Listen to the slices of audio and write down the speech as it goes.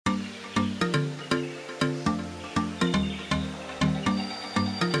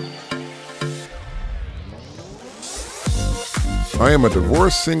I am a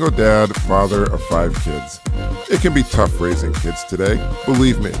divorced single dad, father of 5 kids. It can be tough raising kids today.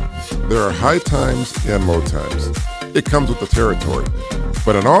 Believe me, there are high times and low times. It comes with the territory.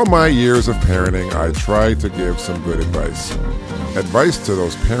 But in all my years of parenting, I try to give some good advice. Advice to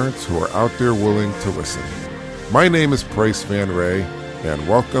those parents who are out there willing to listen. My name is Price Van Ray, and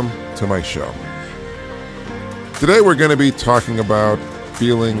welcome to my show. Today we're going to be talking about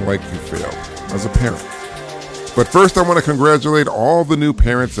feeling like you failed as a parent. But first, I want to congratulate all the new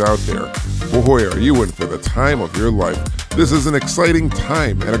parents out there. Boy, are you in for the time of your life. This is an exciting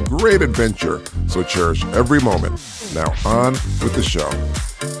time and a great adventure, so cherish every moment. Now on with the show.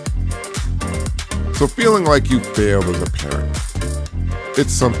 So feeling like you failed as a parent.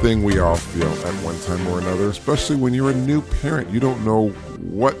 It's something we all feel at one time or another, especially when you're a new parent. You don't know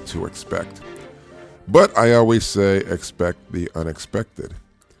what to expect. But I always say expect the unexpected.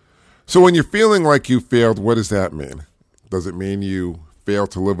 So when you're feeling like you failed, what does that mean? Does it mean you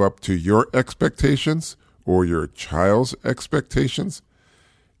failed to live up to your expectations or your child's expectations?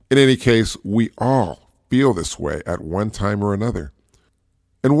 In any case, we all feel this way at one time or another.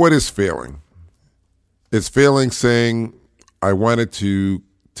 And what is failing? Is failing saying, I wanted to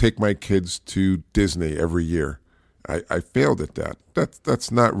take my kids to Disney every year. I failed at that. That's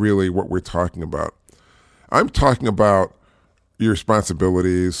not really what we're talking about. I'm talking about your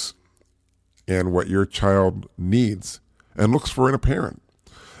responsibilities and what your child needs and looks for in a parent.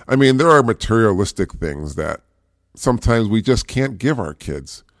 I mean, there are materialistic things that sometimes we just can't give our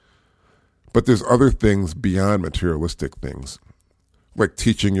kids. But there's other things beyond materialistic things, like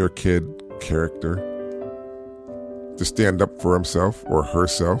teaching your kid character, to stand up for himself or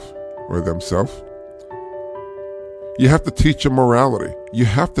herself or themselves. You have to teach them morality. You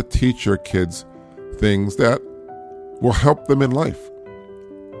have to teach your kids things that will help them in life.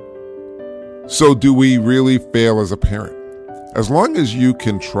 So do we really fail as a parent? As long as you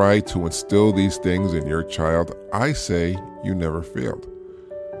can try to instill these things in your child, I say you never failed.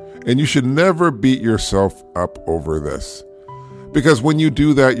 And you should never beat yourself up over this. Because when you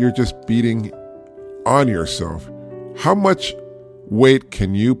do that, you're just beating on yourself. How much weight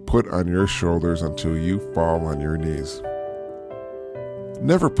can you put on your shoulders until you fall on your knees?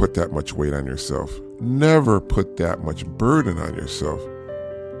 Never put that much weight on yourself. Never put that much burden on yourself.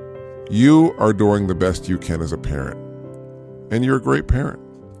 You are doing the best you can as a parent. And you're a great parent.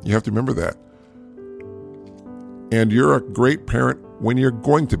 You have to remember that. And you're a great parent when you're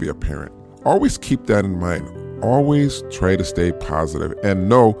going to be a parent. Always keep that in mind. Always try to stay positive and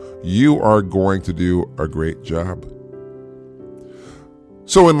know you are going to do a great job.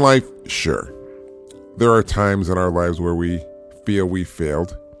 So in life, sure, there are times in our lives where we feel we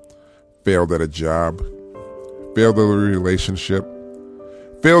failed at a job, failed at a relationship,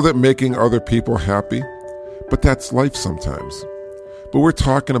 failed at making other people happy, but that's life sometimes. But we're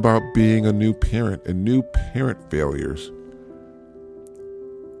talking about being a new parent and new parent failures.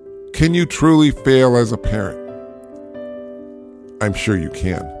 Can you truly fail as a parent? I'm sure you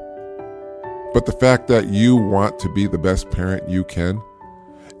can. But the fact that you want to be the best parent you can,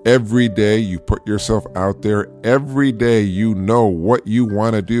 every day you put yourself out there, every day you know what you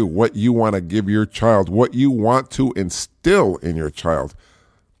want to do, what you want to give your child, what you want to instill in your child,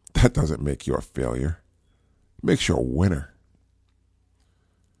 that doesn't make you a failure. It makes you a winner.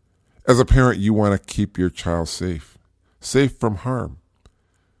 As a parent, you want to keep your child safe from harm.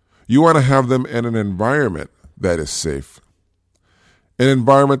 You want to have them in an environment that is safe, an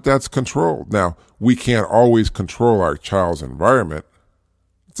environment that's controlled. Now, we can't always control our child's environment.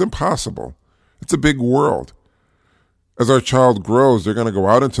 It's impossible. It's a big world. As our child grows, they're going to go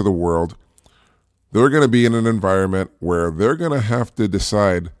out into the world. They're going to be in an environment where they're going to have to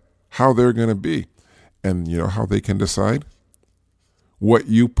decide how they're going to be. And you know how they can decide? What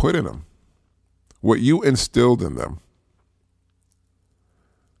you put in them. What you instilled in them.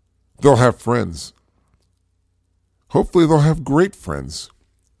 They'll have friends. Hopefully they'll have great friends.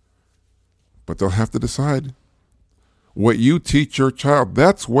 But they'll have to decide. What you teach your child,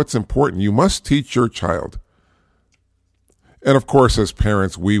 that's what's important. You must teach your child. And of course, as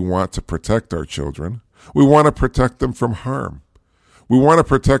parents, we want to protect our children. We want to protect them from harm. We want to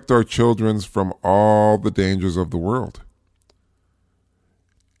protect our children from all the dangers of the world.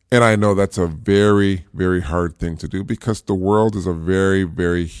 And I know that's a very, very hard thing to do because the world is a very,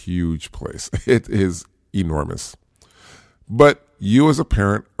 very huge place. It is enormous. But you as a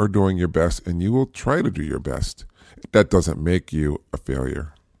parent are doing your best and you will try to do your best. That doesn't make you a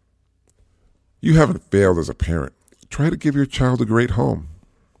failure. You haven't failed as a parent. Try to give your child a great home,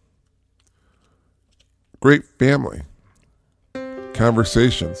 great family,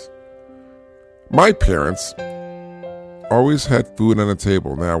 conversations. My parents always had food on the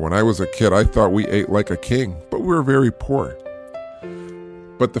table. Now, when I was a kid, I thought we ate like a king, but we were very poor.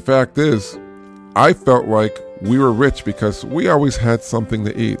 But the fact is, I felt like we were rich because we always had something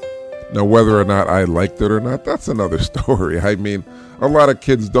to eat. Now, whether or not I liked it or not, that's another story. I mean, a lot of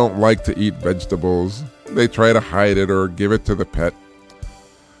kids don't like to eat vegetables. They try to hide it or give it to the pet.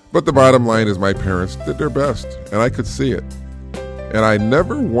 But the bottom line is my parents did their best, and I could see it. And I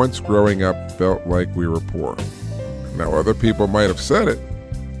never once growing up felt like we were poor. Now, other people might have said it,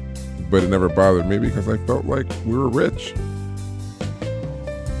 but it never bothered me because I felt like we were rich.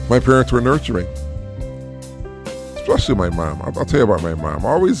 My parents were nurturing, especially my mom. I'll tell you about my mom.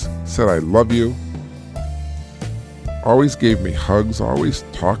 Always said, I love you. Always gave me hugs, always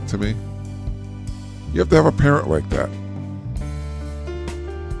talked to me. You have to have a parent like that.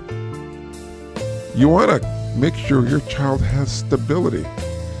 You want to make sure your child has stability.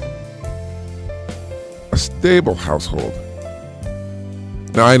 A stable household.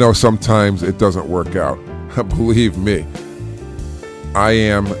 Now, I know sometimes it doesn't work out. Believe me, I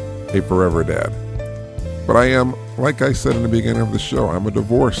am a forever dad. But I am, like I said in the beginning of the show, I'm a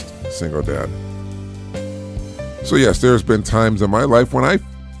divorced single dad. So yes, there's been times in my life when I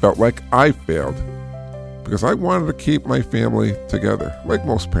felt like I failed because I wanted to keep my family together, like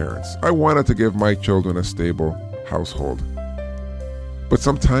most parents. I wanted to give my children a stable household. But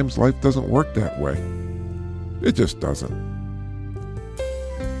sometimes life doesn't work that way. It just doesn't.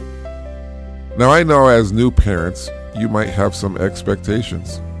 Now, I know as new parents, you might have some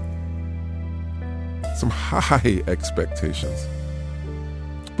expectations. Some high expectations.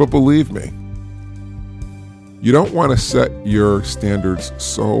 But believe me, you don't want to set your standards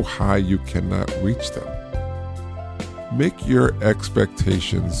so high you cannot reach them. Make your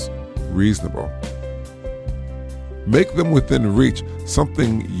expectations reasonable. Make them within reach,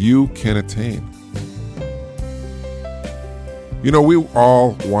 something you can attain. You know, we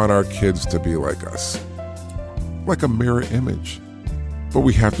all want our kids to be like us, like a mirror image. But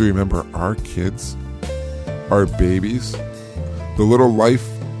we have to remember our kids, our babies, the little life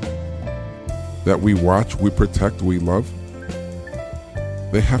that we watch, we protect, we love,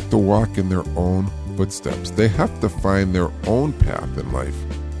 they have to walk in their own footsteps. They have to find their own path in life.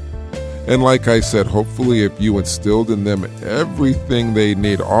 And like I said, hopefully if you instilled in them everything they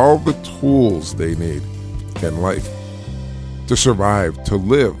need, all the tools they need in life to survive, to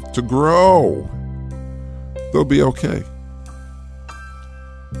live, to grow, they'll be okay.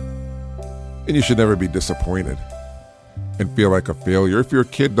 And you should never be disappointed and feel like a failure if your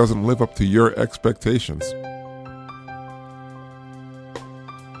kid doesn't live up to your expectations.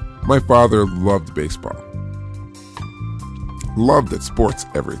 My father loved baseball. Loved it, sports,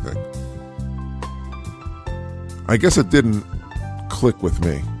 everything. I guess it didn't click with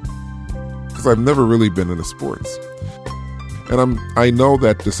me because I've never really been into sports. And I know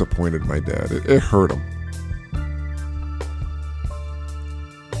that disappointed my dad. It hurt him.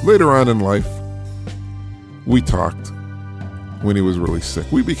 Later on in life, we talked when he was really sick.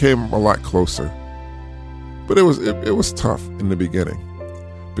 We became a lot closer. But it was tough in the beginning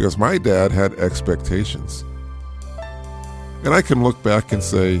because my dad had expectations. And I can look back and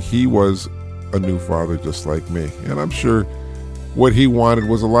say he was a new father just like me. And I'm sure what he wanted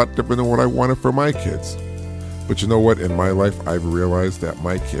was a lot different than what I wanted for my kids. But you know what? In my life, I've realized that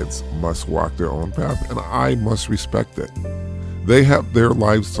my kids must walk their own path, and I must respect it. They have their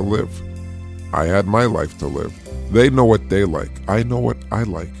lives to live. I had my life to live. They know what they like. I know what I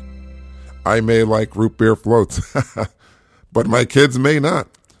like. I may like root beer floats, but my kids may not.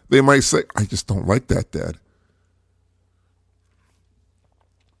 They might say, I just don't like that, Dad.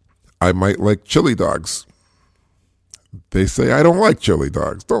 I might like chili dogs. They say, I don't like chili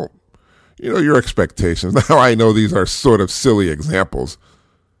dogs. Don't. You know, your expectations. Now, I know these are sort of silly examples,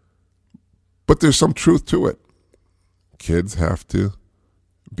 but there's some truth to it. Kids have to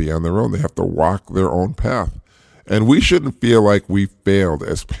be on their own. They have to walk their own path. And we shouldn't feel like we failed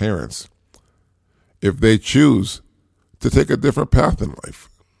as parents if they choose to take a different path in life.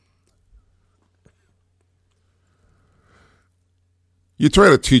 You try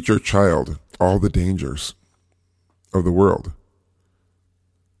to teach your child all the dangers of the world.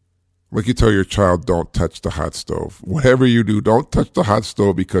 Like you tell your child, don't touch the hot stove. Whatever you do, don't touch the hot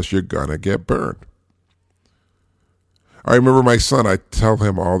stove because you're going to get burned. I remember my son, I tell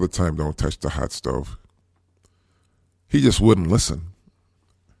him all the time, don't touch the hot stove. He just wouldn't listen.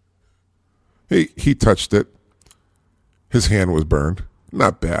 He touched it. His hand was burned.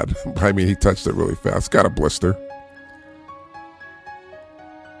 Not bad. I mean, he touched it really fast. Got a blister.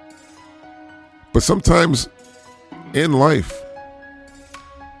 But sometimes in life,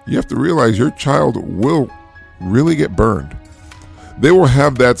 you have to realize your child will really get burned. They will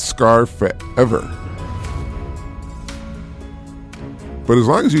have that scar forever. But as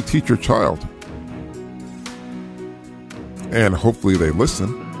long as you teach your child, and hopefully they listen,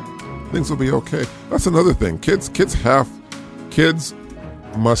 things will be okay. That's another thing. Kids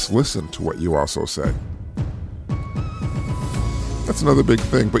must listen to what you also say. That's another big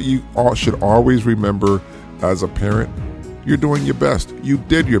thing. But you all should always remember, as a parent, you're doing your best. You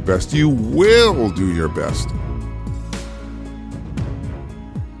did your best. You will do your best.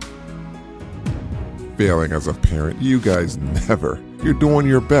 Failing as a parent, you guys never. You're doing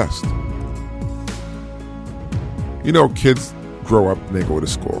your best. You know, kids grow up and they go to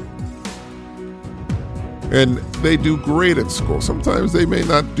school. And they do great at school. Sometimes they may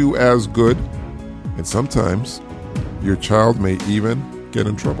not do as good. And sometimes your child may even get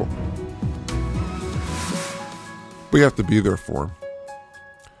in trouble. But you have to be there for them.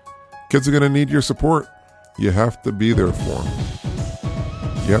 Kids are going to need your support. You have to be there for them.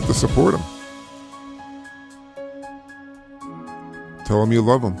 You have to support them. Tell them you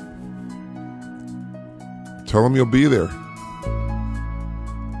love them. Tell them you'll be there.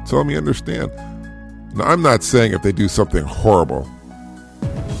 Tell them you understand. Now, I'm not saying if they do something horrible,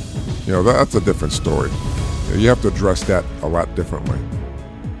 that's a different story. You have to address that a lot differently.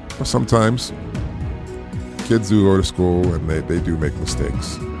 But sometimes kids do go to school and they do make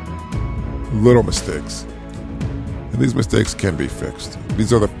mistakes. Little mistakes. And these mistakes can be fixed.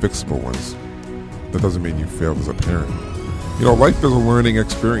 These are the fixable ones. That doesn't mean you failed as a parent. Life is a learning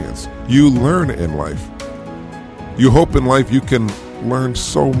experience. You learn in life. You hope in life you can learn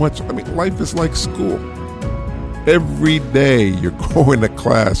so much. Life is like school. Every day you're going to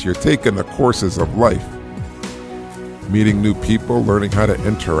class, you're taking the courses of life. Meeting new people, learning how to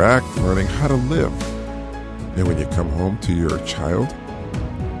interact, learning how to live. And when you come home to your child,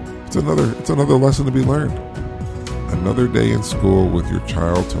 it's another lesson to be learned. Another day in school with your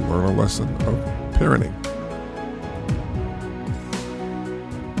child to learn a lesson of parenting.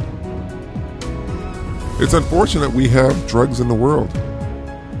 It's unfortunate we have drugs in the world,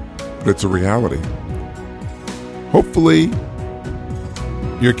 but it's a reality. Hopefully,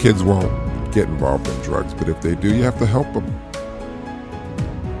 your kids won't get involved in drugs, but if they do, you have to help them.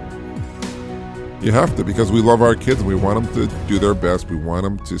 You have to, because we love our kids and we want them to do their best. We want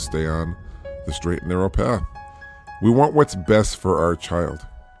them to stay on the straight and narrow path. We want what's best for our child.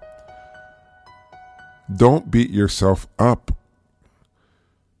 Don't beat yourself up.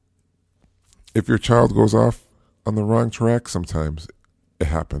 If your child goes off on the wrong track, sometimes it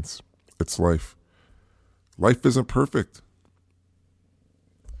happens. It's life. Life isn't perfect.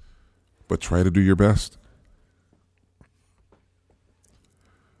 But try to do your best.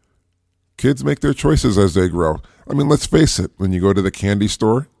 Kids make their choices as they grow. Let's face it, when you go to the candy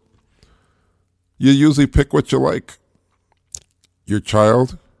store, you usually pick what you like. Your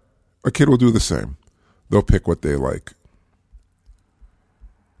child, a kid will do the same. They'll pick what they like.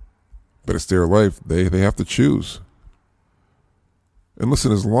 But it's their life. They have to choose. And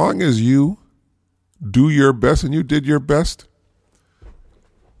listen, as long as you do your best and you did your best,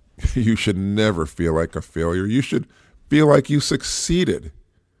 you should never feel like a failure. You should feel like you succeeded.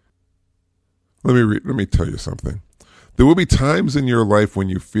 Let me tell you something. There will be times in your life when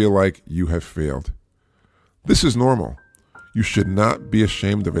you feel like you have failed. This is normal. You should not be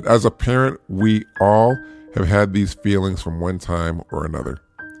ashamed of it. As a parent, we all have had these feelings from one time or another.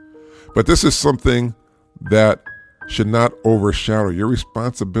 But this is something that should not overshadow your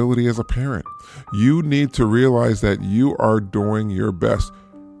responsibility as a parent. You need to realize that you are doing your best.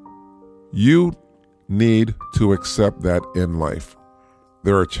 You need to accept that in life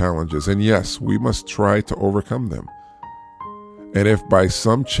there are challenges, and yes, we must try to overcome them. And if by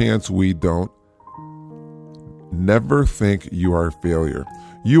some chance we don't, never think you are a failure.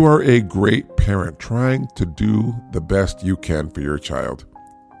 You are a great parent trying to do the best you can for your child.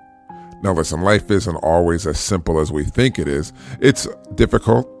 Now listen, life isn't always as simple as we think it is. It's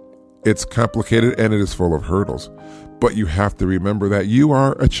difficult, it's complicated, and it is full of hurdles. But you have to remember that you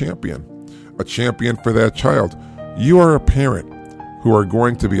are a champion for that child. You are a parent who are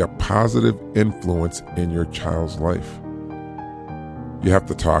going to be a positive influence in your child's life. You have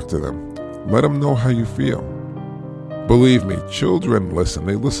to talk to them. Let them know how you feel. Believe me, children listen.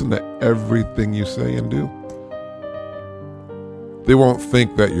 They listen to everything you say and do. They won't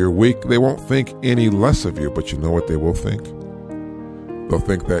think that you're weak. They won't think any less of you, but you know what they will think? They'll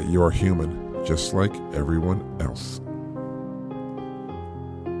think that you're human, just like everyone else.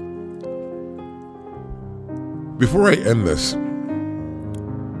 Before I end this,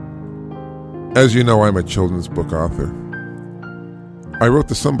 as you know, I'm a children's book author. I wrote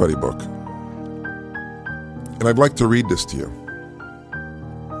the Somebody book. And I'd like to read this to you.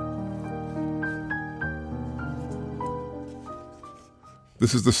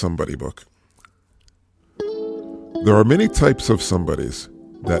 This is the Somebody book. There are many types of somebodies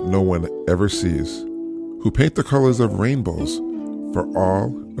that no one ever sees, who paint the colors of rainbows for all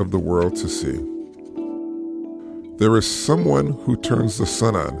of the world to see. There is someone who turns the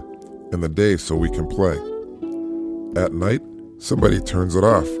sun on in the day so we can play. At night, somebody turns it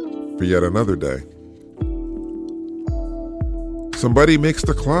off for yet another day. Somebody makes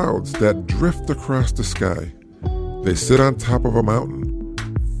the clouds that drift across the sky. They sit on top of a mountain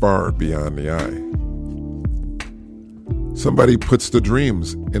far beyond the eye. Somebody puts the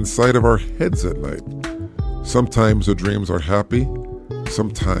dreams inside of our heads at night. Sometimes the dreams are happy,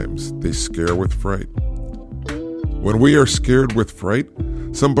 sometimes they scare with fright. When we are scared with fright,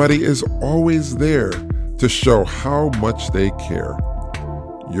 somebody is always there to show how much they care.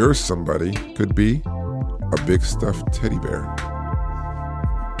 Your somebody could be a big stuffed teddy bear.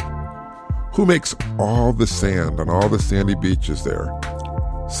 Who makes all the sand on all the sandy beaches there?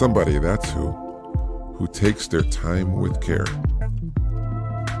 Somebody, that's who takes their time with care.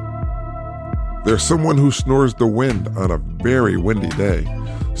 There's someone who snores the wind on a very windy day,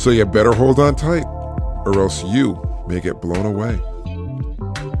 so you better hold on tight, or else you may get blown away.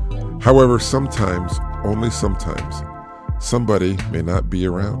 However, sometimes, only sometimes, somebody may not be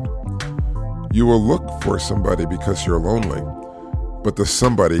around. You will look for somebody because you're lonely, but the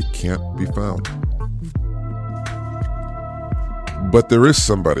somebody can't be found. But there is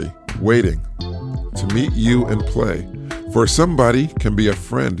somebody waiting to meet you and play, for somebody can be a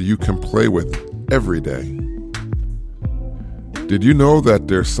friend you can play with every day. Did you know that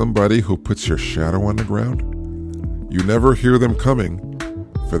there's somebody who puts your shadow on the ground? You never hear them coming,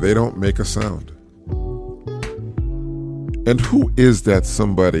 for they don't make a sound. And who is that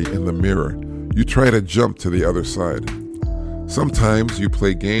somebody in the mirror you try to jump to the other side? Sometimes you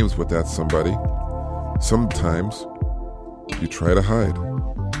play games with that somebody. Sometimes you try to hide.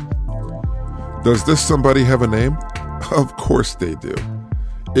 Does this somebody have a name? Of course they do.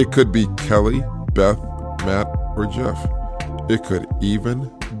 It could be Kelly, Beth, Matt, or Jeff. It could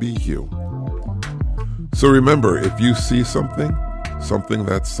even be you. So remember, if you see something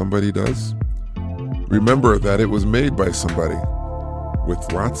that somebody does, remember that it was made by somebody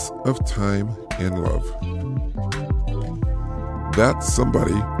with lots of time and love. That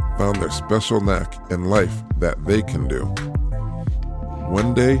somebody found their special knack in life that they can do.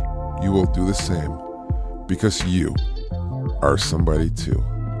 One day, you will do the same because you are somebody too.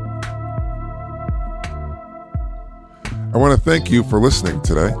 I want to thank you for listening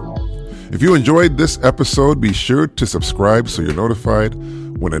today. If you enjoyed this episode, be sure to subscribe so you're notified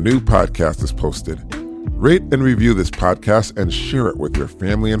when a new podcast is posted. Rate and review this podcast and share it with your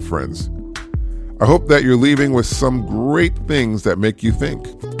family and friends. I hope that you're leaving with some great things that make you think.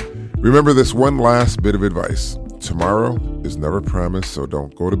 Remember this one last bit of advice. Tomorrow is never promised, so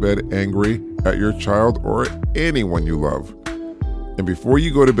don't go to bed angry at your child or anyone you love. And before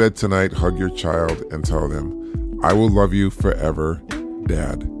you go to bed tonight, hug your child and tell them, I will love you forever,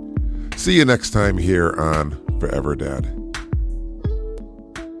 Dad. See you next time here on Forever Dad.